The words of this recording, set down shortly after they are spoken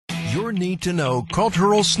Your need-to-know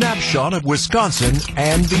cultural snapshot of Wisconsin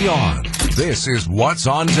and beyond. This is What's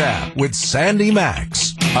on Tap with Sandy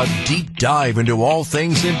Max. A deep dive into all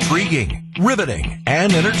things intriguing, riveting,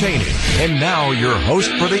 and entertaining. And now your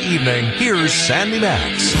host for the evening, here's Sandy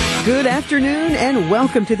Max. Good afternoon and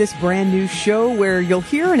welcome to this brand new show where you'll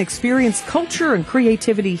hear and experience culture and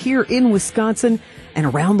creativity here in Wisconsin and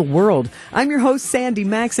around the world. I'm your host, Sandy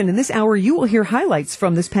Max, and in this hour you will hear highlights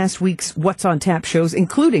from this past week's What's on Tap shows,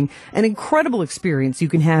 including an incredible experience you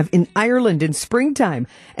can have in Ireland in springtime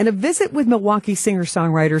and a visit with Milwaukee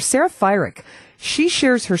singer-songwriter Sarah Fyrick. She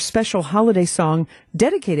shares her special holiday song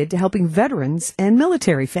dedicated to helping veterans and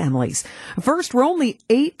military families. First, we're only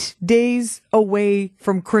 8 days away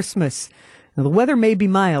from Christmas. Now, the weather may be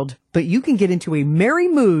mild, but you can get into a merry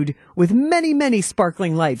mood with many, many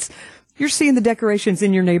sparkling lights. You're seeing the decorations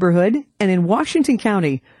in your neighborhood, and in Washington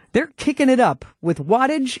County, they're kicking it up with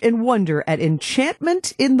wattage and wonder at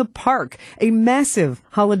Enchantment in the Park, a massive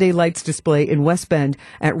holiday lights display in West Bend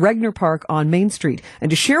at Regner Park on Main Street.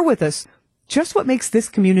 And to share with us just what makes this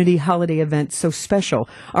community holiday event so special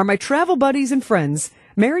are my travel buddies and friends,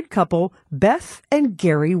 married couple Beth and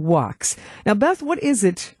Gary Walks. Now, Beth, what is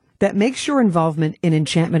it that makes your involvement in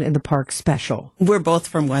Enchantment in the Park special? We're both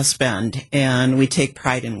from West Bend, and we take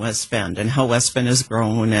pride in West Bend and how West Bend has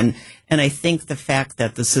grown. And I think the fact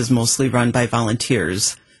that this is mostly run by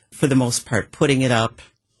volunteers, for the most part, putting it up,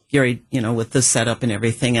 with the setup and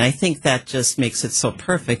everything. And I think that just makes it so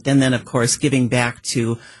perfect. And then, of course, giving back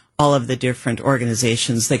to all of the different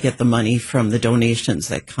organizations that get the money from the donations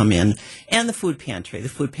that come in, and the food pantry. The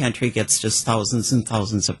food pantry gets just thousands and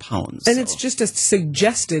thousands of pounds. And it's just a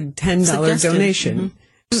suggested $10 donation.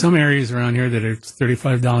 Mm-hmm. Some areas around here that are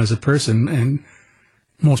 $35 a person, and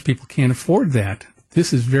most people can't afford that.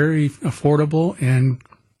 This is very affordable, and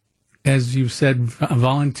as you said,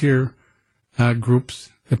 volunteer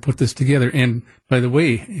groups that put this together. And by the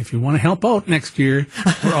way, if you want to help out next year,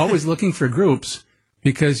 we're always looking for groups,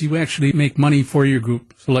 because you actually make money for your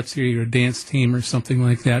group. So let's say you're a dance team or something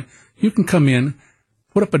like that. You can come in,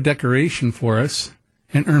 put up a decoration for us,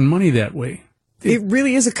 and earn money that way. It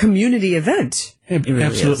really is a community event. Really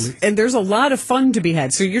absolutely. Is. And there's a lot of fun to be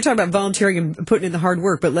had. So you're talking about volunteering and putting in the hard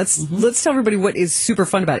work, but let's tell everybody what is super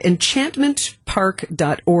fun about it.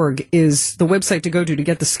 Enchantmentpark.org is the website to go to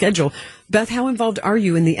get the schedule. Beth, how involved are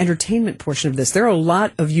you in the entertainment portion of this? There are a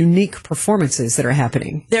lot of unique performances that are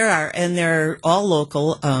happening. There are, and they're all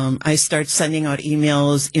local. I start sending out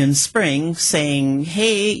emails in spring saying,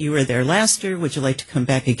 hey, you were there last year. Would you like to come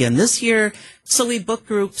back again this year? So we book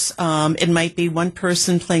groups. It might be one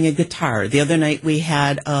person playing a guitar. The other night we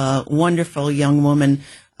had a wonderful young woman.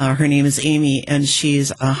 Her name is Amy, and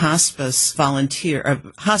she's a hospice volunteer, a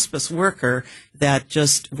hospice worker that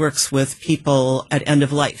just works with people at end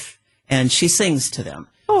of life, and she sings to them.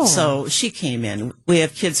 Oh. So she came in. We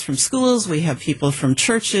have kids from schools, we have people from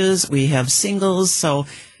churches, we have singles. So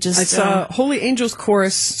just I saw Holy Angels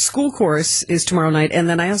Chorus, school chorus is tomorrow night, and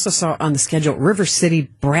then I also saw on the schedule River City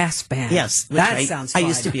Brass Band. Yes, that sounds fun. I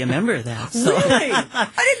used to be a member of that. So. Really? I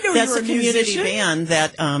didn't know that's you were a community band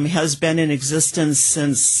that has been in existence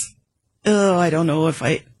since, I don't know if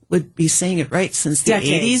I would be saying it right, since the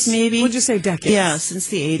decades. 80s, maybe. Would you say decades? Yeah, since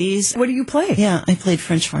the 80s. What do you play? Yeah, I played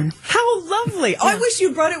French horn. How lovely. Oh, I wish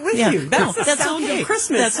you brought it with you. That's the sound okay. of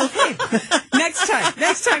Christmas. That's okay.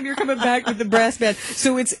 Next time you're coming back with the brass band.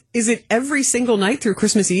 So is it every single night through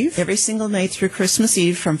Christmas Eve? Every single night through Christmas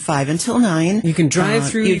Eve from 5 until 9. You can drive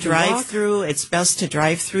through. You drive through. It's best to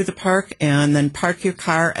drive through the park and then park your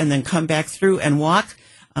car and then come back through and walk.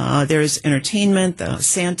 There's entertainment,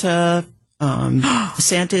 Santa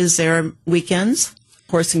is there weekends,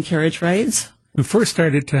 horse and carriage rides. We first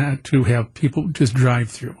started to have people just drive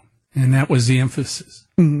through, and that was the emphasis.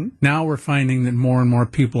 Mm-hmm. Now we're finding that more and more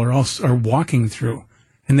people are walking through,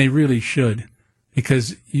 and they really should,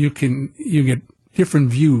 because you get different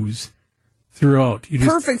views throughout.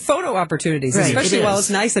 Perfect photo opportunities, right, especially while it's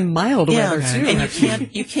nice and mild weather too.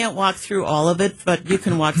 And you can't walk through all of it, but you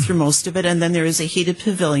can walk through most of it. And then there is a heated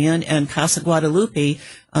pavilion, and Casa Guadalupe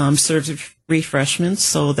serves refreshments,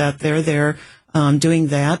 so that they're there doing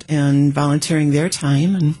that and volunteering their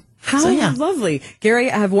time. And how lovely,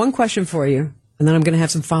 Gary! I have one question for you, and then I'm going to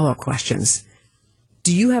have some follow-up questions.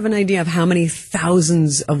 Do you have an idea of how many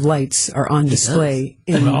thousands of lights are on display?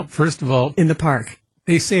 Well, first of all, in the park.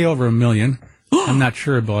 They say over 1 million. I'm not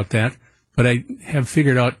sure about that, but I have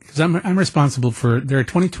figured out, because I'm responsible there are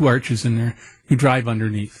 22 arches in there you drive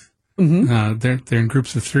underneath. Mm-hmm. They're in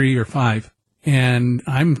groups of 3 or 5, and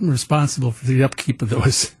I'm responsible for the upkeep of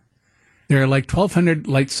those. There are like 1,200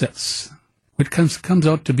 light sets, which comes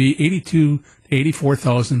out to be 82 to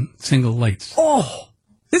 84,000 single lights. Oh!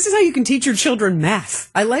 This is how you can teach your children math.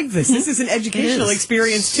 I like this. This is an educational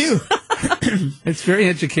experience, too. It's very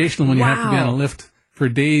educational when you have to be on a lift for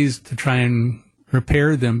days to try and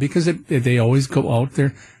repair them, because they always go out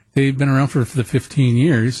there. They've been around for the 15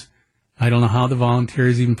 years. I don't know how the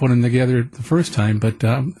volunteers even put them together the first time, but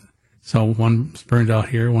so one's burned out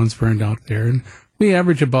here, one's burned out there. And we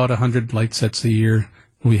average about 100 light sets a year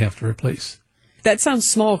we have to replace. That sounds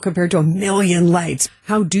small compared to 1 million lights.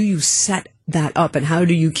 How do you set that up, and how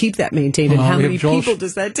do you keep that maintained, and how many people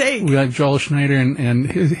does that take? We have Joel Schneider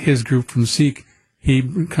and his group from Seek.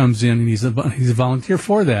 He comes in, and he's a volunteer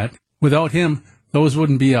for that. Without him, those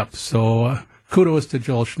wouldn't be up. So kudos to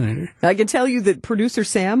Joel Schneider. I can tell you that producer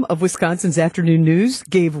Sam of Wisconsin's Afternoon News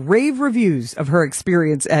gave rave reviews of her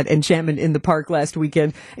experience at Enchantment in the Park last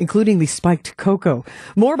weekend, including the spiked cocoa.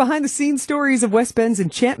 More behind-the-scenes stories of West Bend's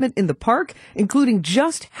Enchantment in the Park, including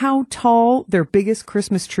just how tall their biggest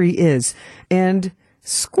Christmas tree is, and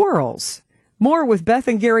squirrels. More with Beth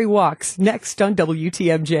and Gary Walks next on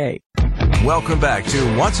WTMJ. Welcome back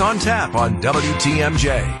to What's on Tap on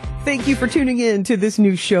WTMJ. Thank you for tuning in to this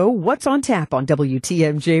new show, What's on Tap on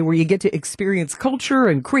WTMJ, where you get to experience culture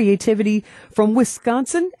and creativity from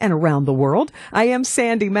Wisconsin and around the world. I am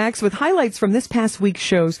Sandy Max with highlights from this past week's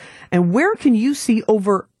shows. And where can you see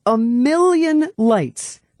over 1 million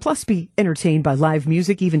lights, plus be entertained by live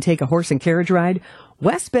music, even take a horse and carriage ride?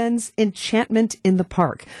 West Bend's Enchantment in the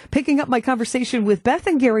Park. Picking up my conversation with Beth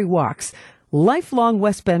and Gary Walks, lifelong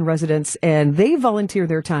West Bend residents, and they volunteer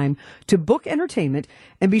their time to book entertainment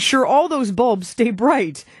and be sure all those bulbs stay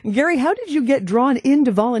bright. And Gary, how did you get drawn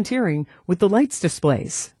into volunteering with the lights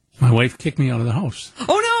displays? My wife kicked me out of the house.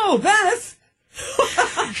 Oh no, Beth!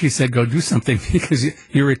 She said, go do something because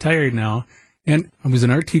you're retired now. And I was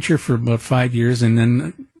an art teacher for about 5 years, and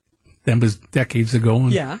then that was decades ago.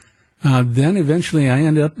 And, yeah. Then eventually I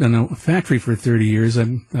ended up in a factory for 30 years. I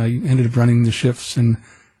ended up running the shifts, and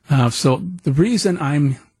so the reason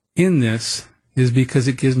I'm in this is because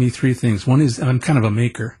it gives me 3 things. One is I'm kind of a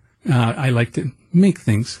maker. I like to make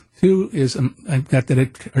things. 2 is I've got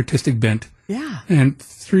that artistic bent. Yeah. And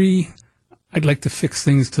 3, I'd like to fix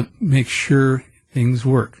things to make sure things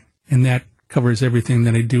work. And that covers everything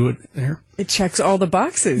that I do there. It checks all the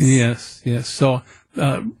boxes. Yes. So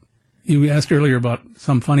you asked earlier about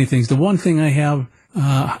some funny things. The one thing I have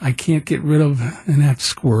I can't get rid of, and that's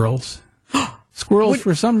squirrels. Squirrels,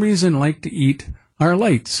 for some reason, like to eat our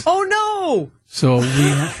lights. Oh, no! So we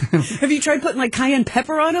have you tried putting like cayenne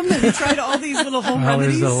pepper on them? Have you tried all these little home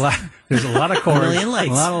remedies? There's a lot of cords, a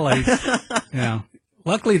lot of lights. Yeah.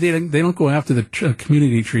 Luckily, they don't go after the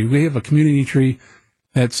community tree. We have a community tree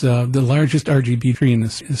that's the largest RGB tree in the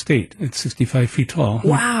state. It's 65 feet tall.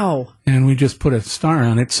 Wow! And we just put a star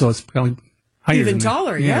on it, so it's probably higher. Even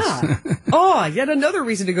taller, yes. Yeah. Oh, yet another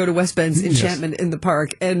reason to go to West Bend's Enchantment in the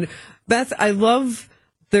Park. And Beth, I love,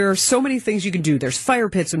 there are so many things you can do. There's fire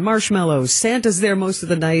pits and marshmallows. Santa's there most of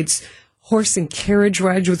the nights. Horse and carriage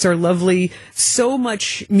rides, which are lovely. So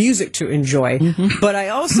much music to enjoy. Mm-hmm. But I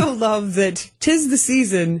also love that 'tis the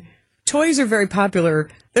season. Toys are very popular.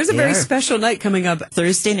 There's a very special night coming up.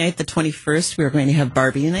 Thursday night, the 21st, we're going to have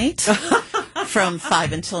Barbie night from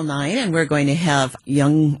 5 until 9. And we're going to have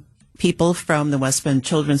young people from the West Bend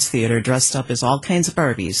Children's Theater dressed up as all kinds of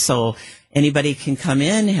Barbies. So anybody can come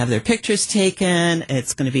in, have their pictures taken.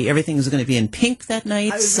 Everything's going to be in pink that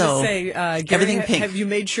night. I was going to say, Gary, everything pink. Have you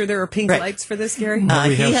made sure there are pink lights for this, Gary?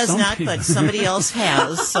 He has not, but somebody else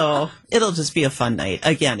has. So it'll just be a fun night.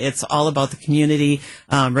 Again, it's all about the community.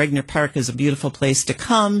 Regner Park is a beautiful place to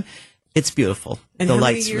come. It's beautiful. And the how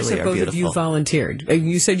lights many years really have are both beautiful. of you volunteered?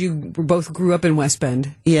 You said you both grew up in West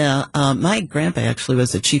Bend. Yeah, my grandpa actually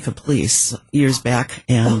was the chief of police years back,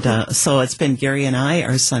 and so it's been Gary and I,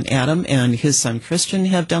 our son Adam, and his son Christian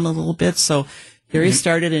have done a little bit. So Gary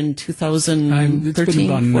started in 2013, it's been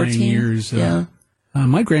about 14. 9 years. Yeah.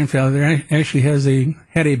 My grandfather actually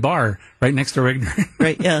had a bar right next to Regner.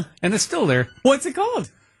 Right, yeah. And it's still there. What's it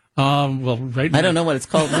called? Right now. I don't know what it's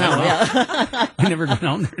called now. Yeah. I never went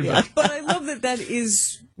out there. Yeah. But I love that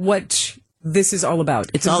is what this is all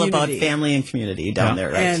about. It's all about family and community down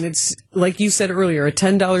there, right? And it's, like you said earlier, a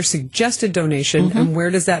 $10 suggested donation. Mm-hmm. And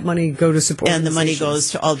where does that money go to support? And the money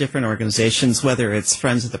goes to all different organizations, whether it's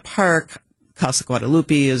Friends of the Park, Casa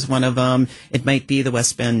Guadalupe is one of them. It might be the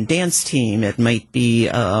West Bend dance team. It might be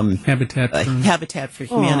Habitat for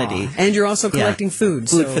Humanity. And you're also collecting food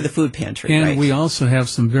for the food pantry. And right. we also have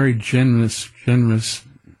some very generous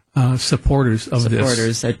supporters of this.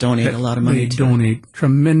 Supporters that donate a lot of money. They donate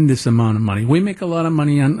tremendous amount of money. We make a lot of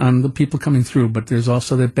money on the people coming through, but there's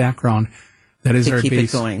also that background That is to our keep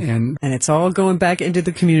base. it going. And it's all going back into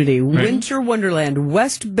the community. Right. Winter Wonderland,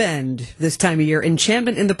 West Bend, this time of year.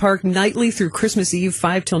 Enchantment in the Park nightly through Christmas Eve,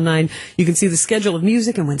 5 till 9. You can see the schedule of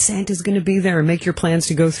music and when Santa's going to be there and make your plans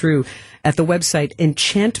to go through at the website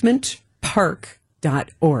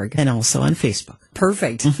enchantmentpark.org. And also on Facebook.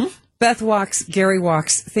 Perfect. Mm-hmm. Beth Walks, Gary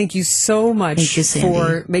Walks, thank you so much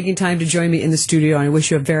for making time to join me in the studio. And I wish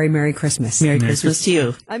you a very Merry Christmas. Merry Christmas to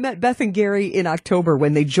you. I met Beth and Gary in October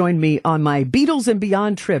when they joined me on my Beatles and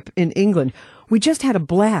Beyond trip in England. We just had a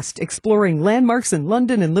blast exploring landmarks in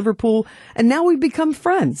London and Liverpool, and now we've become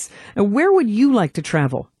friends. And where would you like to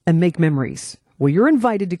travel and make memories? Well, you're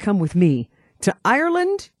invited to come with me to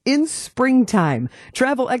Ireland in springtime.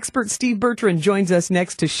 Travel expert Steve Bertrand joins us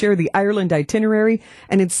next to share the Ireland itinerary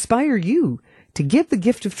and inspire you to give the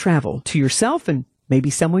gift of travel to yourself and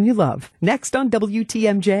maybe someone you love. Next on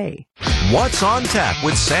WTMJ. What's on Tap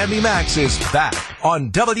with Sandy Max is back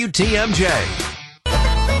on WTMJ.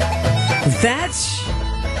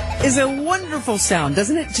 That is a wonderful sound,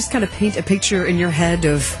 doesn't it? Just kind of paint a picture in your head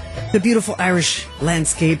of the beautiful Irish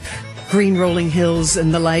landscape, green rolling hills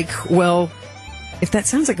and the like. Well, if that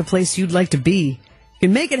sounds like a place you'd like to be, you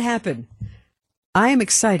can make it happen. I am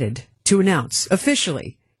excited to announce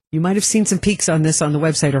officially, you might have seen some peeks on this on the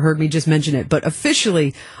website or heard me just mention it, but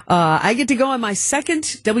officially, I get to go on my second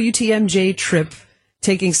WTMJ trip,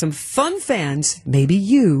 taking some fun fans, maybe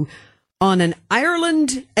you, on an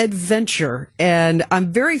Ireland adventure. And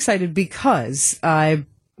I'm very excited because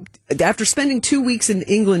after spending 2 weeks in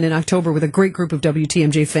England in October with a great group of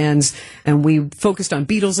WTMJ fans, and we focused on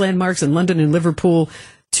Beatles landmarks in London and Liverpool,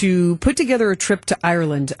 to put together a trip to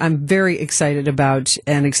Ireland, I'm very excited about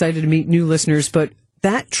and excited to meet new listeners. But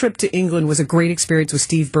that trip to England was a great experience with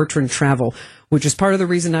Steve Bertrand Travel, which is part of the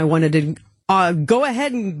reason I wanted to go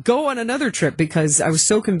ahead and go on another trip, because I was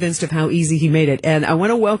so convinced of how easy he made it. And I want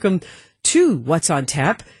to welcome to What's on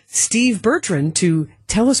Tap, Steve Bertrand, to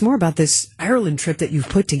tell us more about this Ireland trip that you've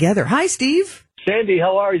put together. Hi, Steve. Sandy,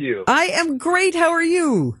 how are you? I am great. How are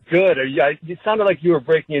you? Good. It sounded like you were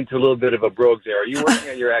breaking into a little bit of a brogue there. Are you working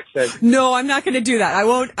on your accent? No, I'm not going to do that.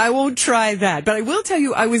 I won't try that. But I will tell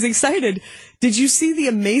you, I was excited. Did you see the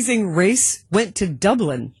amazing race went to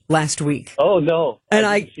Dublin last week? Oh, no. And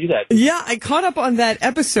I didn't see that. Yeah, I caught up on that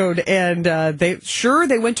episode, and they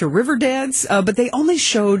went to Riverdance, but they only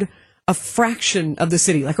showed a fraction of the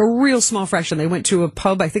city, like a real small fraction. They went to a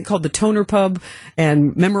pub, I think called the Toner Pub,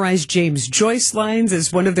 and memorized James Joyce lines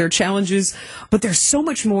as one of their challenges. But there's so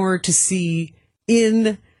much more to see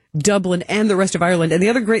in Dublin and the rest of Ireland. And the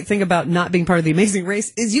other great thing about not being part of the Amazing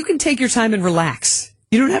Race is you can take your time and relax.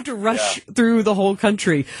 You don't have to rush through the whole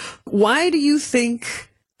country. Why do you think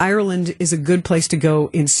Ireland is a good place to go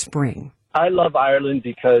in spring? I love Ireland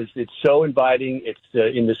because it's so inviting. It's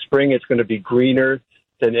in the spring, it's going to be greener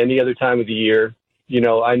than any other time of the year. You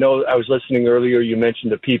know I was listening earlier, you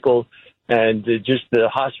mentioned the people, and just the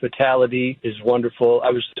hospitality is wonderful.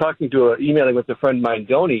 I was emailing with a friend of mine,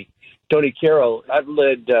 Donnie Carroll. I've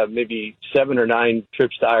led maybe 7 or 9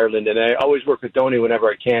 trips to Ireland, and I always work with Donnie whenever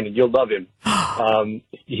I can, and you'll love him.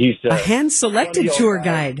 He's a hand-selected tour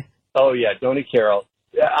guide. Oh, yeah, Donnie Carroll.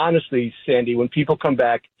 Honestly, Sandy, when people come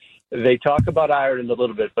back, they talk about Ireland a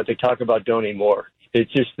little bit, but they talk about Donnie more. It's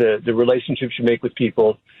just the relationships you make with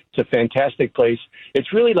people. It's a fantastic place.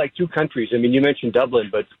 It's really like two countries. I mean, you mentioned Dublin,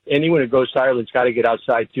 but anyone who goes to Ireland's got to get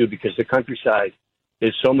outside, too, because the countryside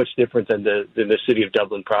is so much different than the city of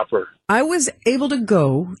Dublin proper. I was able to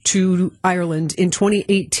go to Ireland in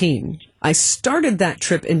 2018. I started that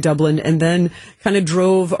trip in Dublin and then kind of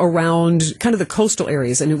drove around kind of the coastal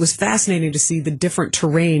areas, and it was fascinating to see the different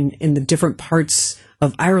terrain in the different parts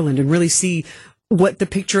of Ireland and really see what the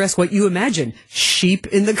picturesque, what you imagine, sheep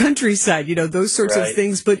in the countryside, those sorts of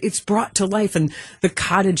things, but it's brought to life, and the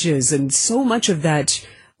cottages and so much of that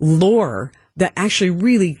lore that actually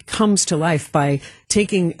really comes to life by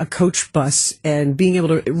taking a coach bus and being able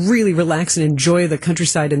to really relax and enjoy the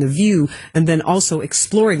countryside and the view, and then also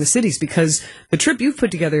exploring the cities, because the trip you've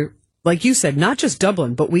put together, like you said, not just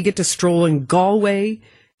Dublin, but we get to stroll in Galway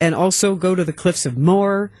and also go to the Cliffs of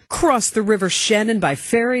Moher, cross the River Shannon by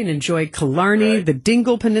ferry and enjoy Killarney, the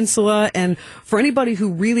Dingle Peninsula. And for anybody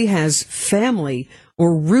who really has family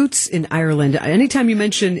or roots in Ireland, anytime you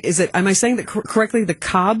mention, am I saying that correctly, the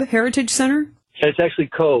Cobb Heritage Center? It's actually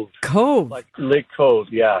Cove. Cove. Like Lake Cove,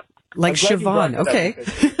 yeah. Like Siobhan, okay.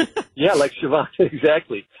 Yeah, like Siobhan,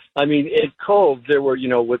 exactly. I mean, at Cove, there were,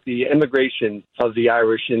 with the immigration of the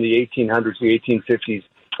Irish in the 1800s, the 1850s,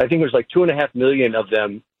 I think it was like 2.5 million of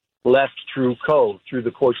them left through Cove, through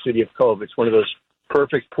the port city of Cove. It's one of those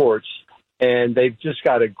perfect ports, and they've just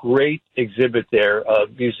got a great exhibit there, a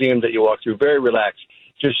museum that you walk through, very relaxed.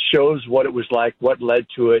 just shows what it was like, what led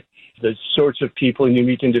to it, the sorts of people, and you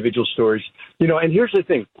meet individual stories. And here's the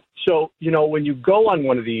thing. So, when you go on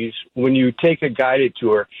one of these, when you take a guided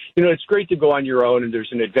tour, it's great to go on your own and there's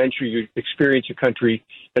an adventure. You experience a country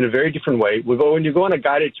in a very different way. When you go on a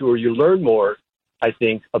guided tour, you learn more, I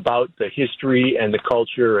think, about the history and the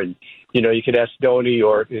culture. And, you could ask Donnie,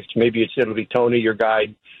 or it'll be Tony, your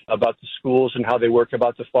guide, about the schools and how they work,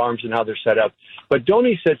 about the farms and how they're set up. But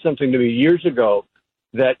Donnie said something to me years ago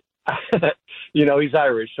that, he's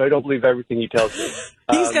Irish, so I don't believe everything he tells me.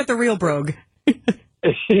 He's got the real brogue.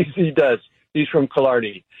 He does. He's from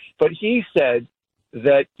Killarney. But he said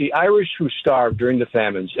that the Irish who starved during the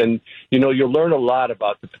famines, and, you'll learn a lot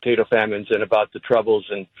about the potato famines and about the troubles.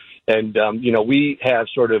 And we have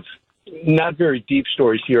sort of not very deep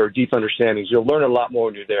stories here or deep understandings. You'll learn a lot more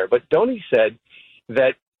when you're there. But Donnie said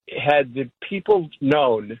that had the people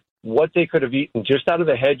known what they could have eaten just out of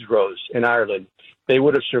the hedgerows in Ireland, they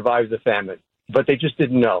would have survived the famine. But they just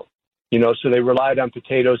didn't know, so they relied on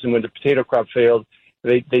potatoes. And when the potato crop failed,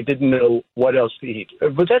 they didn't know what else to eat.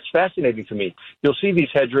 But that's fascinating to me. You'll see these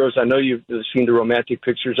hedgerows. I know you've seen the romantic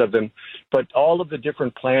pictures of them, but all of the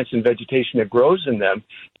different plants and vegetation that grows in them,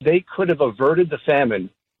 they could have averted the famine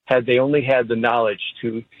had they only had the knowledge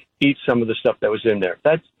to eat some of the stuff that was in there.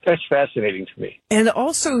 That's fascinating to me. And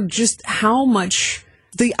also just how much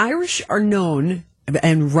the Irish are known,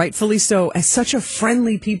 and rightfully so, as such a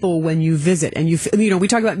friendly people when you visit. And we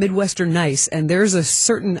talk about Midwestern nice, and there's a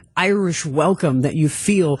certain Irish welcome that you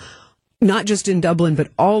feel, not just in Dublin,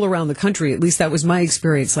 but all around the country. At least that was my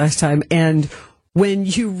experience last time. And when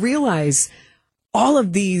you realize all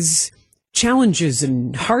of these challenges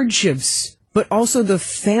and hardships, but also the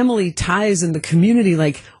family ties and the community,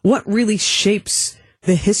 like what really shapes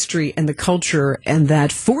the history and the culture and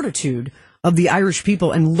that fortitude of the Irish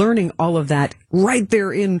people, and learning all of that right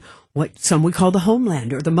there in what some would call the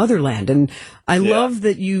homeland or the motherland. And I love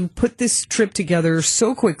that you put this trip together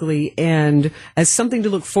so quickly and as something to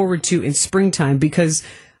look forward to in springtime, because,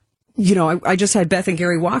 I just had Beth and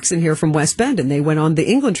Gary Walks in here from West Bend, and they went on the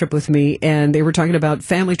England trip with me, and they were talking about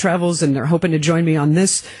family travels, and they're hoping to join me on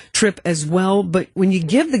this trip as well. But when you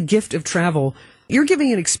give the gift of travel, you're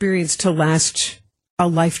giving an experience to last a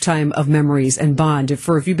lifetime of memories and bond. If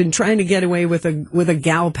you've been trying to get away with a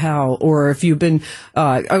gal pal, or if you've been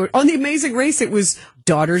on The Amazing Race, it was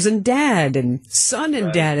daughters and dad and son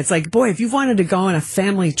and dad. It's like, boy, if you've wanted to go on a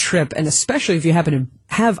family trip, and especially if you happen to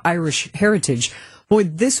have Irish heritage, boy,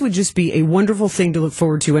 this would just be a wonderful thing to look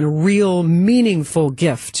forward to, and a real meaningful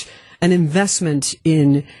gift, an investment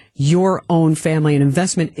in your own family, an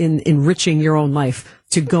investment in enriching your own life,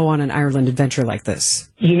 to go on an Ireland adventure like this.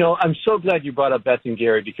 I'm so glad you brought up Beth and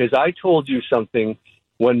Gary, because I told you something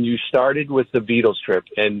when you started with the Beatles trip.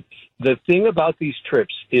 And the thing about these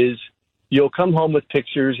trips is you'll come home with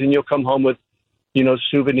pictures, and you'll come home with,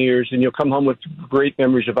 souvenirs, and you'll come home with great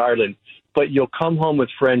memories of Ireland, but you'll come home with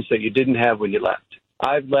friends that you didn't have when you left.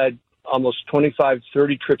 I've led almost 25,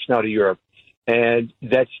 30 trips now to Europe, and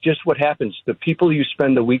that's just what happens. The people you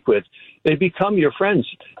spend the week with, they become your friends.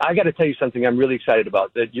 I got to tell you something I'm really excited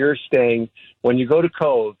about, that you're staying, when you go to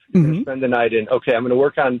Cove, you're going to spend the night in, okay, I'm going to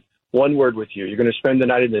work on one word with you. You're going to spend the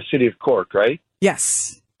night in the city of Cork, right?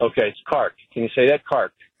 Yes. Okay, it's Cork. Can you say that?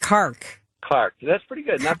 Cork. Cork. That's pretty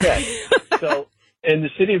good. Not bad. So in the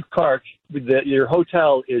city of Cork, your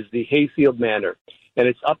hotel is the Hayfield Manor, and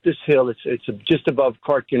it's up this hill. It's just above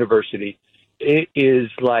Cork University. It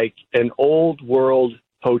is like an old world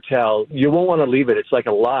hotel. You won't want to leave it. It's like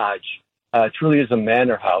a lodge. It truly is a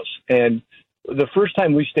manor house. And the first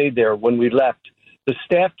time we stayed there, when we left, the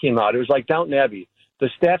staff came out. It was like Downton Abbey. The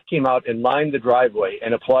staff came out and lined the driveway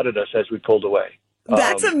and applauded us as we pulled away.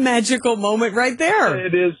 That's a magical moment right there.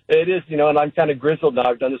 It is, and I'm kind of grizzled now.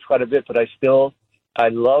 I've done this quite a bit, but I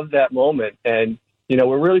love that moment. And,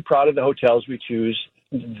 we're really proud of the hotels we choose.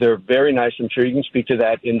 They're very nice. I'm sure you can speak to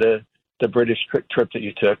that in the British trip that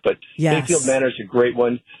you took. But yes. Hayfield Manor is a great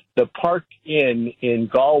one. The Park Inn in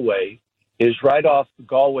Galway is right off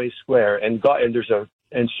Galway Square, and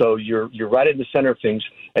so you're right in the center of things,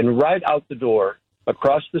 and right out the door,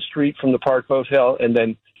 across the street from the Park Hotel, and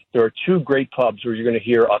then there are two great pubs where you're going to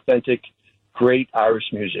hear authentic, great Irish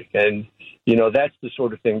music. And, that's the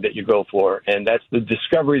sort of thing that you go for. And that's the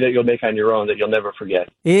discovery that you'll make on your own that you'll never forget.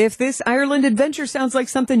 If this Ireland adventure sounds like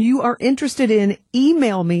something you are interested in,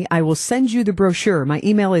 email me. I will send you the brochure. My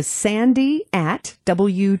email is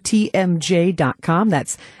sandy@wtmj.com.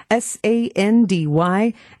 That's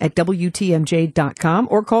SANDY@wtmj.com.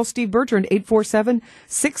 Or call Steve Bertrand,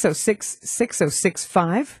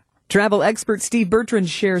 847-606-6065. Travel expert Steve Bertrand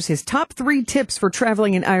shares his top 3 tips for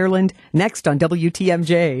traveling in Ireland next on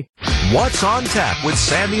WTMJ. What's on Tap with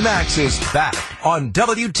Sandy Max is back on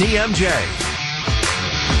WTMJ.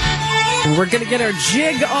 We're going to get our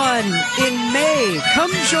jig on in May.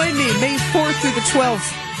 Come join me May 4th through the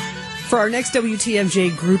 12th for our next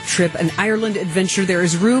WTMJ group trip, an Ireland adventure. There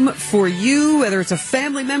is room for you, whether it's a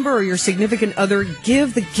family member or your significant other.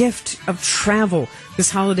 Give the gift of travel this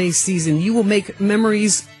holiday season. You will make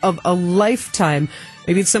memories of a lifetime.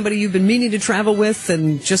 Maybe it's somebody you've been meaning to travel with,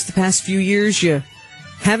 and just the past few years you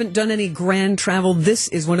haven't done any grand travel. This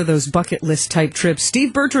is one of those bucket list type trips.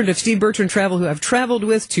 Steve Bertrand of Steve Bertrand Travel, who I've traveled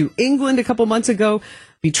with to England a couple months ago,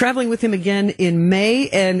 be traveling with him again in May.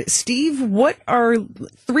 And Steve, what are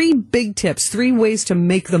 3 big tips, 3 ways to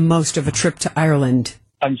make the most of a trip to Ireland?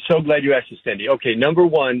 I'm so glad you asked this, Sandy. Okay, number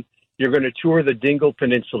 1, you're going to tour the Dingle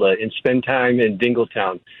Peninsula and spend time in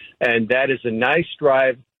Dingletown. And that is a nice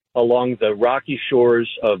drive along the rocky shores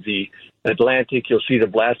of the Atlantic. You'll see the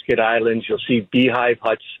Blasket Islands. You'll see beehive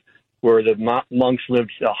huts where the monks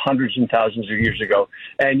lived hundreds and thousands of years ago.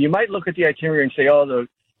 And you might look at the itinerary and say, oh, the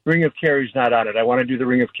Ring of Kerry's not on it. I want to do the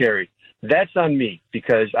Ring of Kerry. That's on me,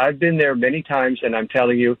 because I've been there many times, and I'm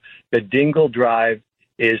telling you, the Dingle Drive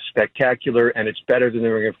is spectacular, and it's better than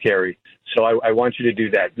the Ring of Kerry. So I want you to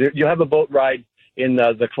do that. You'll have a boat ride in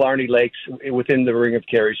the Killarney Lakes within the Ring of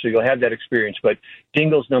Kerry, so you'll have that experience. But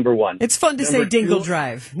Dingle's number 1. It's fun to say Dingle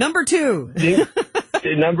Drive. Number 2.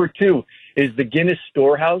 Number 2 is the Guinness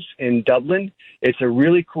Storehouse in Dublin. It's a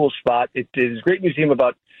really cool spot. It is a great museum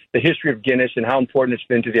about the history of Guinness and how important it's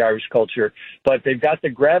been to the Irish culture. But they've got the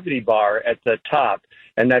Gravity Bar at the top,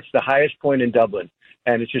 and that's the highest point in Dublin.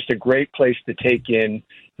 And it's just a great place to take in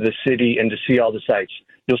the city and to see all the sights.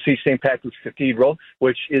 You'll see St. Patrick's Cathedral,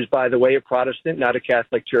 which is, by the way, a Protestant, not a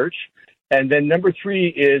Catholic church. And then number 3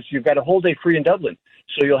 is you've got a whole day free in Dublin.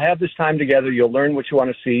 So you'll have this time together. You'll learn what you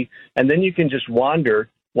want to see. And then you can just wander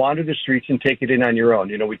the streets and take it in on your own.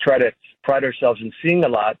 You know, we try to pride ourselves in seeing a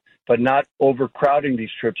lot, but not overcrowding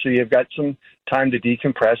these trips. So you've got some time to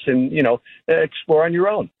decompress and, explore on your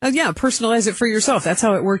own. Yeah, personalize it for yourself. That's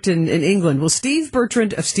how it worked in England. Well, Steve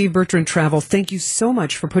Bertrand of Steve Bertrand Travel, thank you so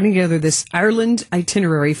much for putting together this Ireland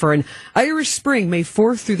itinerary for an Irish spring, May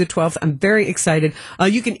 4th through the 12th. I'm very excited.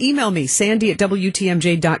 You can email me,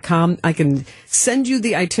 sandy@WTMJ.com. I can send you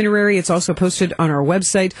the itinerary. It's also posted on our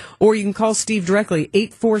website, or you can call Steve directly,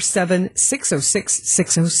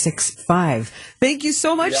 847-606-6065. Thank you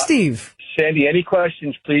so much, Steve. Sandy, any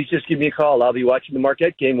questions, please just give me a call. I'll be watching the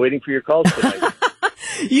Marquette game, waiting for your calls tonight.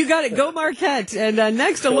 You got it. Go Marquette. And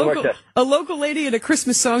next, a local lady in a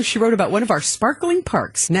Christmas song she wrote about one of our sparkling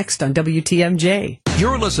parks. Next on WTMJ.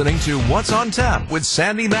 You're listening to What's on Tap with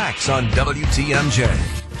Sandy Max on WTMJ.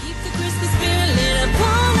 Keep the Christmas spirit lit up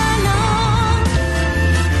all night long.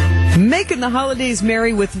 Making the holidays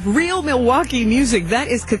merry with real Milwaukee music. That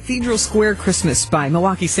is Cathedral Square Christmas by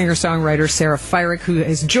Milwaukee singer-songwriter Sarah Fyrick, who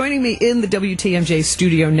is joining me in the WTMJ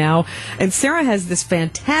studio now. And Sarah has this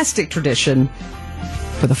fantastic tradition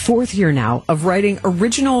for the 4th year now of writing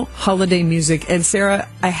original holiday music. And Sarah,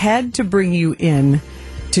 I had to bring you in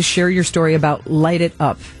to share your story about Light It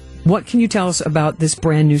Up. What can you tell us about this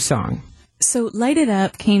brand new song? So Light It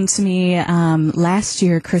Up came to me last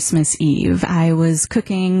year, Christmas Eve. I was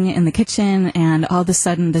cooking in the kitchen, and all of a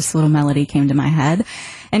sudden this little melody came to my head.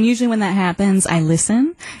 And usually when that happens, I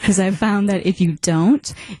listen, because I've found that if you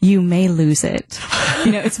don't, you may lose it.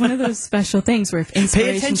 It's one of those special things where if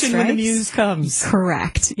inspiration Pay attention strikes, when the muse comes.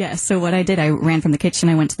 Correct. Yes. So what I did, I ran from the kitchen,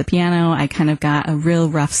 I went to the piano, I kind of got a real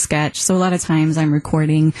rough sketch. So a lot of times I'm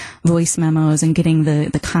recording voice memos and getting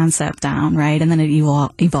the concept down, right? And then it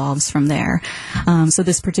evolves from there. So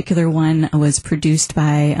this particular one was produced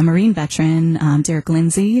by a Marine veteran, Derek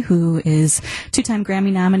Lindsay, who is 2-time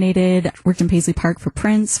Grammy nominated, worked in Paisley Park for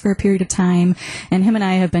Prince for a period of time, and him and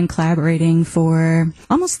I have been collaborating for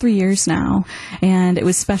almost 3 years now. And it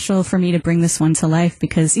was special for me to bring this one to life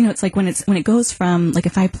because, it's like when it goes from, like,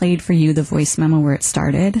 if I played for you the voice memo where it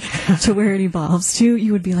started to where it evolves to,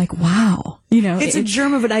 you would be like, wow. It's a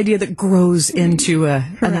germ of an idea that grows into a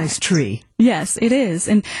nice tree. Yes, it is.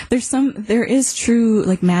 And there is true,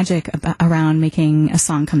 like, magic around making a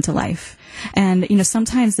song come to life. And,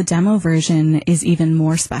 sometimes the demo version is even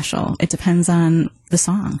more special. It depends on the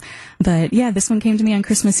song. But yeah, this one came to me on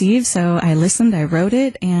Christmas Eve, so I listened, I wrote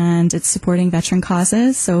it, and it's supporting veteran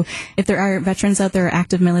causes. So if there are veterans out there,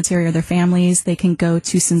 active military or their families, they can go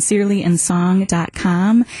to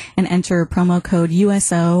sincerelyinsong.com and enter promo code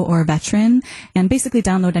USO or veteran and basically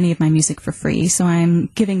download any of my music for free. So I'm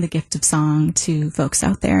giving the gift of song to folks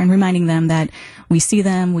out there and reminding them that we see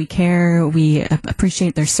them, we care, we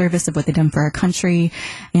appreciate their service of what they've income for our country,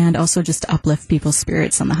 and also just to uplift people's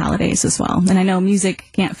spirits on the holidays as well. And I know music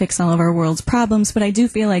can't fix all of our world's problems, but I do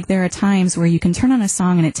feel like there are times where you can turn on a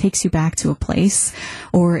song and it takes you back to a place,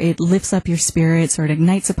 or it lifts up your spirits, or it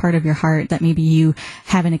ignites a part of your heart that maybe you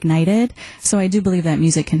haven't ignited. So I do believe that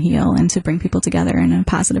music can heal and to bring people together in a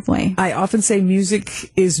positive way. I often say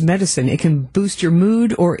music is medicine. It can boost your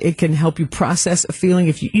mood, or it can help you process a feeling.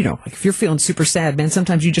 If if you're feeling super sad, man,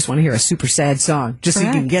 sometimes you just want to hear a super sad song just so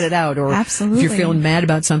you can get it out. Or Absolutely. if you're feeling mad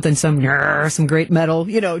about something, some great metal,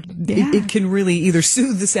 it can really either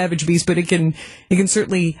soothe the savage beast, but it can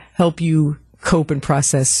certainly help you cope and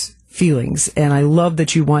process feelings. And I love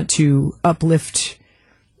that you want to uplift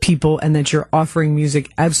people and that you're offering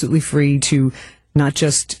music absolutely free to not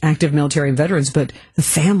just active military and veterans, but the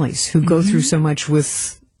families who go through so much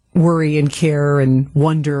with worry and care and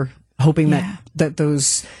wonder, hoping that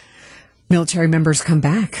those military members come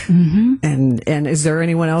back. And is there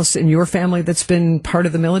anyone else in your family that's been part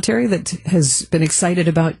of the military that has been excited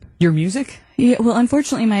about your music? Yeah, well,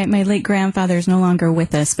 unfortunately, my late grandfather is no longer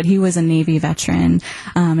with us, but he was a Navy veteran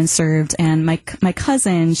and served. And my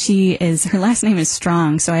cousin, her last name is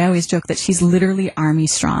Strong, so I always joke that she's literally Army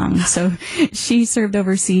Strong. So she served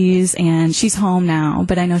overseas, and she's home now,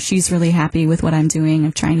 but I know she's really happy with what I'm doing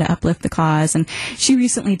of trying to uplift the cause. And she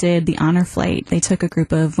recently did the honor flight. They took a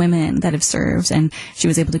group of women that have served, and she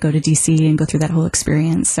was able to go to D.C. and go through that whole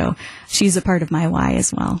experience. So she's a part of my why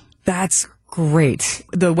as well. That's great.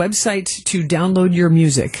 The website to download your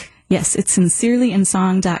music. Yes, it's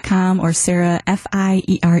sincerelyinsong.com or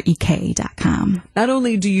sarahfierek.com. Not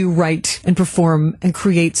only do you write and perform and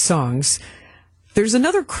create songs, there's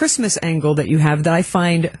another Christmas angle that you have that I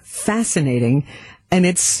find fascinating, and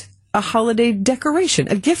it's a holiday decoration,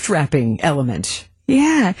 a gift wrapping element.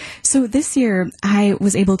 Yeah. So this year I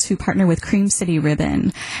was able to partner with Cream City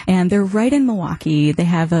Ribbon, and they're right in Milwaukee. They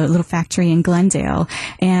have a little factory in Glendale,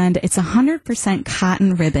 and it's 100%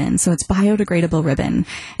 cotton ribbon. So it's biodegradable ribbon.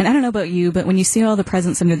 And I don't know about you, but when you see all the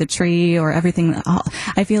presents under the tree or everything,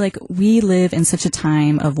 I feel like we live in such a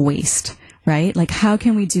time of waste. Right? Like, how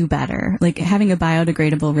can we do better? Like, having a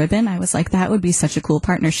biodegradable ribbon, I was like, that would be such a cool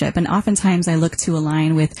partnership. And oftentimes I look to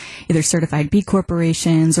align with either certified B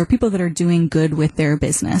corporations or people that are doing good with their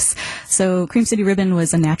business. So Cream City Ribbon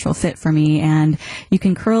was a natural fit for me. And you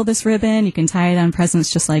can curl this ribbon, you can tie it on presents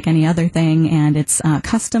just like any other thing. And it's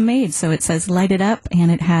custom made. So it says light it up, and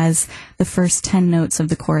it has the first 10 notes of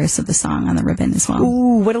the chorus of the song on the ribbon as well.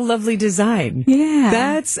 Ooh, what a lovely design.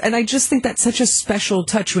 Yeah. And I just think that's such a special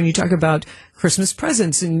touch when you talk about Christmas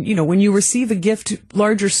presents. And, when you receive a gift,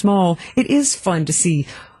 large or small, it is fun to see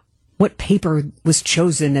what paper was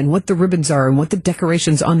chosen and what the ribbons are and what the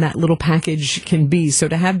decorations on that little package can be. So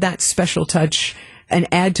to have that special touch and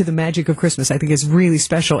add to the magic of Christmas, I think is really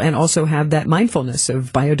special, and also have that mindfulness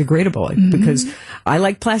of biodegradable, because I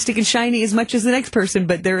like plastic and shiny as much as the next person,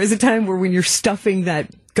 but there is a time where when you're stuffing that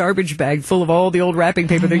garbage bag full of all the old wrapping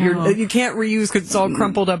paper that you can't reuse because it's all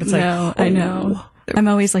crumpled up. It's I know. I'm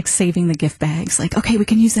always like saving the gift bags. Like, okay, we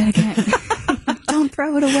can use that again. Don't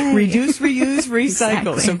throw it away. Reduce, reuse, recycle.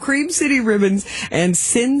 Exactly. So Cream City Ribbons and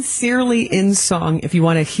Sincerely in Song. If you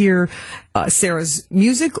want to hear Sarah's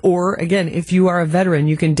music, or again, if you are a veteran,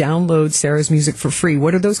 you can download Sarah's music for free.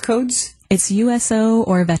 What are those codes? It's USO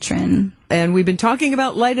or veteran. And we've been talking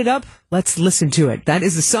about Light It Up. Let's listen to it. That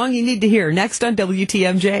is the song you need to hear next on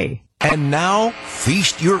WTMJ. And now,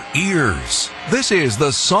 feast your ears. This is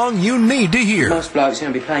the song you need to hear. Most blokes are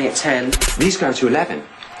going to be playing at 10. These go to 11.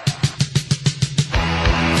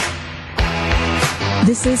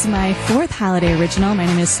 This is my fourth holiday original. My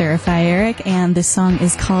name is Sarah Fierek, and this song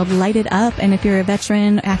is called Light It Up. And if you're a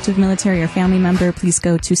veteran, active military, or family member, please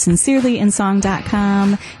go to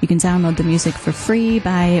sincerelyinsong.com. You can download the music for free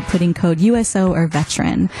by putting code USO or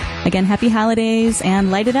veteran. Again, happy holidays, and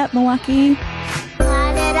light it up, Milwaukee.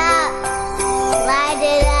 Light it up. Light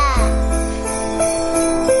it up.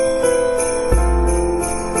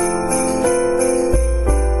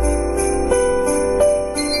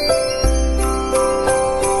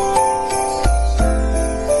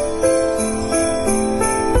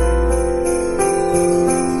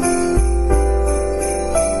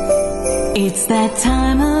 It's that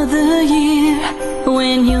time of the year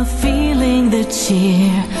when you're feeling the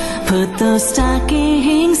cheer. Put those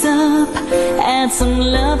stockings up, add some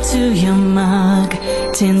love to your mug.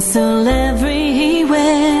 Tinsel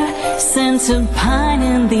everywhere, scent of pine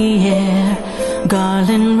in the air.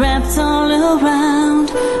 Garland wrapped all around,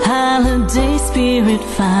 holiday spirit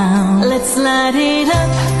found. Let's light it up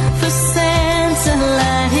for Santa,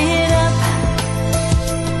 light it up.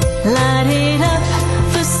 Light it up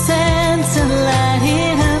for Santa, light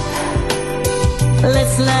it up.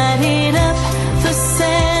 Let's light it up for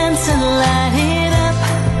Santa, light it up.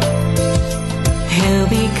 He'll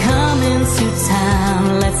be coming to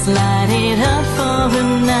town. Let's light it up for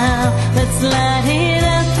him now. Let's light it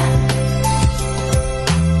up.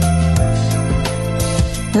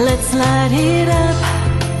 Let's light it up.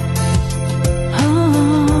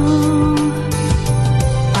 Ooh.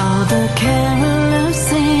 All the carolers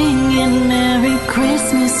singing Merry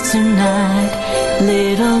Christmas tonight.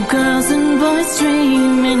 Little girls and boys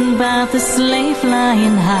dreaming about the sleigh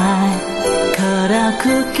flying high. Cut out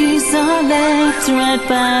cookies are left right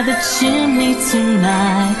by the chimney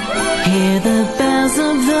tonight. Hear the bells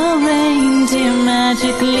of the reindeer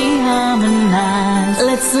magically harmonize.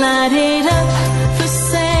 Let's light it up for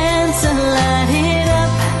Santa, light it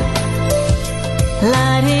up.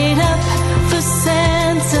 Light it up for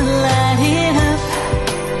Santa, light it up.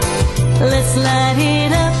 Let's light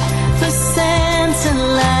it up for Santa,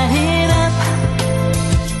 light it up.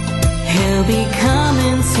 He'll be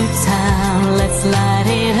coming to town. Let's light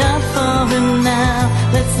it up for him now.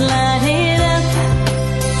 Let's light it up.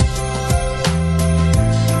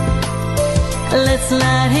 Let's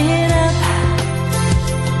light it up.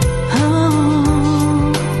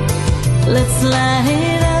 Oh, let's light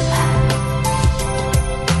it up.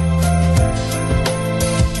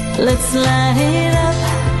 Let's light it up.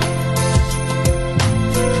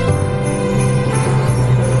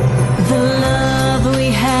 The love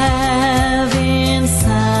we have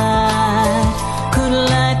inside could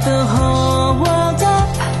light the whole world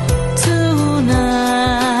up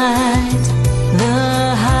tonight.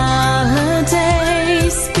 The holiday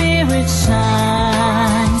spirit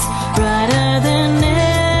shines brighter than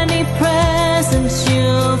any present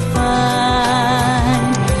you'll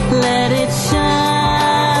find. Let it shine.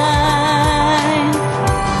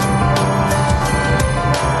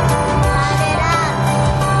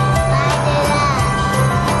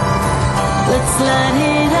 Let's light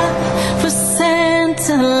it up for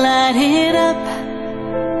Santa, light it up.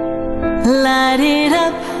 Light it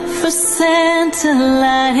up for Santa,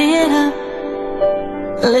 light it up.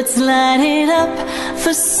 Let's light it up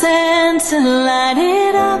for Santa, light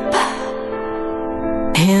it up.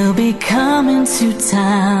 He'll be coming to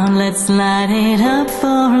town. Let's light it up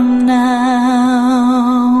for him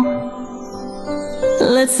now.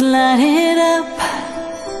 Let's light it up.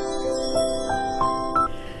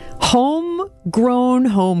 Homegrown,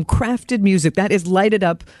 home-crafted music. That is Light It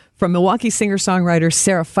Up from Milwaukee singer-songwriter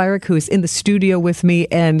Sarah Fyrick, who is in the studio with me.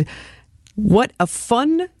 And what a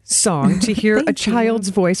fun song to hear a child's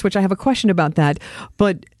voice, which I have a question about that.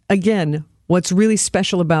 But again, what's really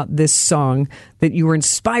special about this song that you were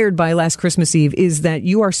inspired by last Christmas Eve is that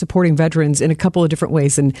you are supporting veterans in a couple of different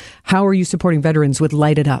ways. And how are you supporting veterans with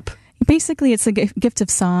Light It Up? Basically, it's a gift of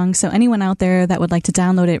song. So anyone out there that would like to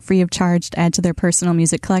download it free of charge to add to their personal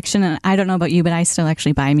music collection. And I don't know about you, but I still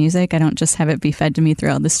actually buy music. I don't just have it be fed to me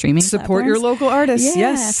throughout the streaming Support platforms. your local artists.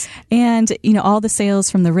 Yeah. Yes. And, all the sales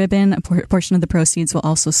from the ribbon, a portion of the proceeds will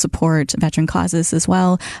also support veteran causes as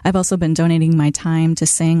well. I've also been donating my time to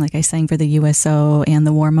sing, like I sang for the USO and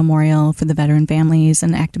the War Memorial for the veteran families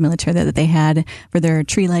and active military that they had for their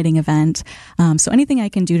tree lighting event. So anything I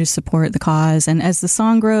can do to support the cause. And as the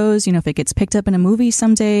song grows, if it gets picked up in a movie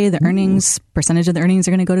someday, the percentage of the earnings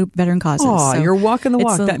are going to go to veteran causes. Oh, you're walking the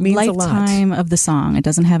walk. That means a lot. Lifetime of the song. It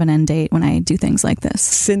doesn't have an end date when I do things like this.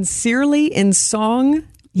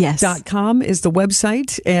 SincerelyInSong.com Yes. is the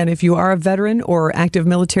website. And if you are a veteran or active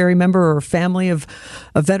military member or family of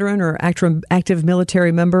a veteran or active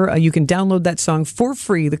military member, you can download that song for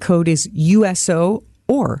free. The code is USO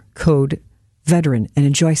or code veteran, and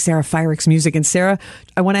enjoy Sarah Fyrick's music. And Sarah,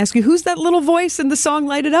 I want to ask you, who's that little voice in the song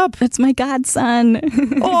Light It Up? That's my godson.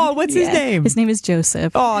 Oh, what's his name? His name is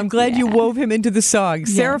Joseph. Oh, I'm glad you wove him into the song.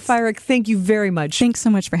 Yes. Sarah Fyrick, thank you very much. Thanks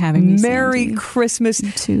so much for having me, Merry Sandy. Christmas.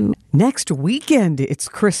 You too. Next weekend, it's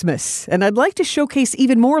Christmas, and I'd like to showcase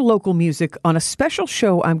even more local music on a special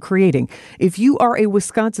show I'm creating. If you are a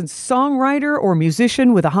Wisconsin songwriter or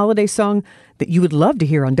musician with a holiday song that you would love to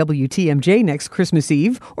hear on WTMJ next Christmas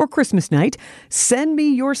Eve or Christmas night, send me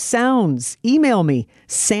your sounds. Email me,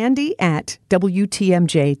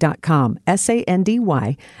 sandy@WTMJ.com,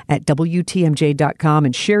 SANDY@WTMJ.com,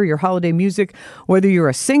 and share your holiday music, whether you're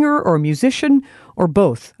a singer or a musician or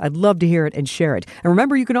both. I'd love to hear it and share it. And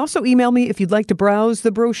remember, you can also email me if you'd like to browse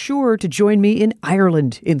the brochure to join me in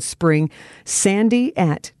Ireland in spring,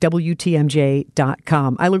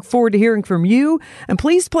 sandy@WTMJ.com. I look forward to hearing from you, and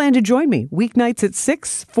please plan to join me weeknights at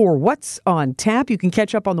 6 for What's on Tap. You can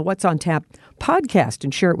catch up on the What's on Tap podcast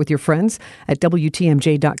and share it with your friends at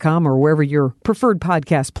WTMJ.com or wherever your preferred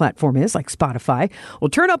podcast platform is, like Spotify. We'll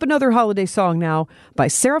turn up another holiday song now by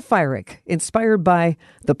Sarah Feirick, inspired by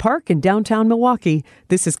the park in downtown Milwaukee.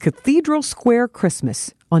 This is Cathedral Square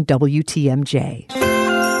Christmas on WTMJ.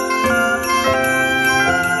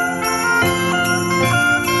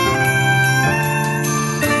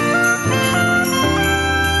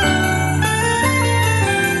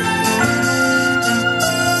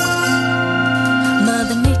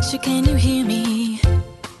 Can you hear me?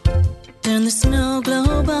 Turn the snow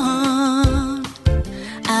globe on.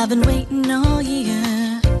 I've been waiting all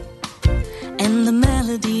year, and the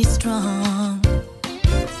melody's strong.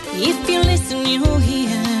 If you listen, you'll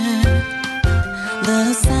hear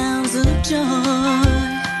the sounds of joy.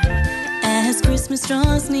 As Christmas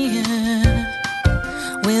draws near,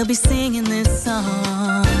 we'll be singing this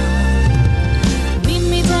song. Meet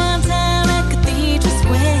me downtown at Cathedral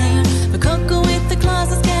Square, for cocoa with the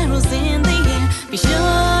Clauses, carols in the air. Be sure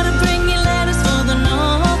to bring your letters for the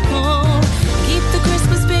North Pole. Keep the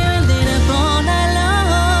Christmas spirit lit up all night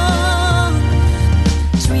long.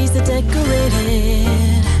 Trees are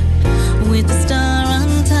decorated with the stars